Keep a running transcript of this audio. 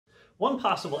One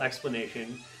possible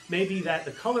explanation may be that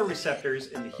the color receptors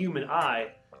in the human eye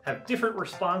have different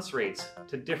response rates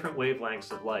to different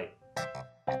wavelengths of light.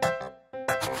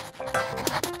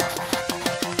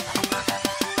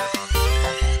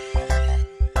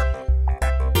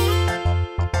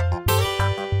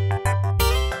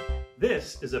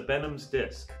 This is a Benham's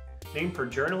disc, named for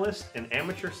journalist and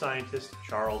amateur scientist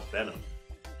Charles Benham.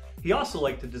 He also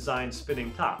liked to design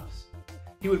spinning tops.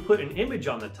 He would put an image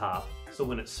on the top, so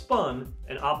when it spun,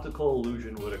 an optical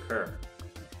illusion would occur.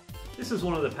 This is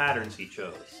one of the patterns he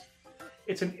chose.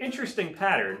 It's an interesting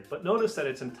pattern, but notice that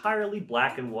it's entirely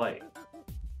black and white.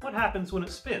 What happens when it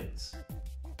spins?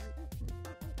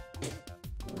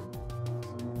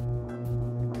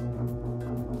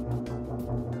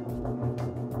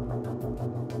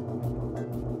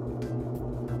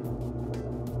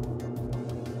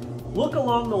 Look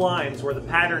along the lines where the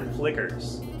pattern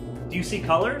flickers. Do you see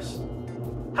colors?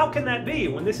 How can that be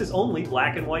when this is only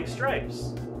black and white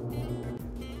stripes?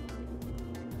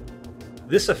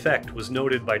 This effect was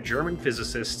noted by German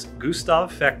physicists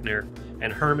Gustav Fechner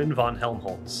and Hermann von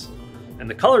Helmholtz, and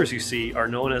the colors you see are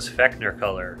known as Fechner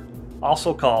color,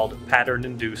 also called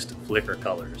pattern-induced flicker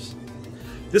colors.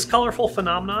 This colorful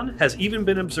phenomenon has even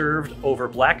been observed over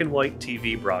black and white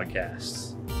TV broadcasts.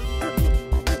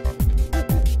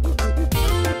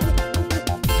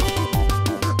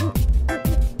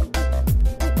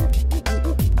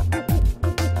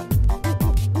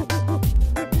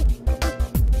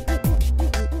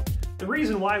 The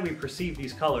reason why we perceive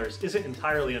these colors isn't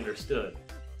entirely understood.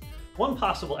 One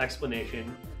possible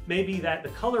explanation may be that the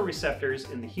color receptors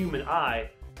in the human eye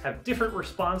have different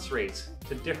response rates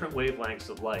to different wavelengths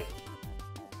of light.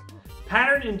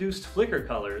 Pattern-induced flicker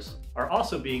colors are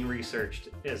also being researched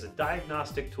as a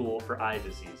diagnostic tool for eye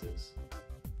diseases.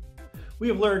 We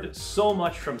have learned so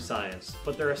much from science,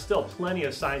 but there are still plenty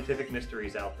of scientific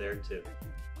mysteries out there too.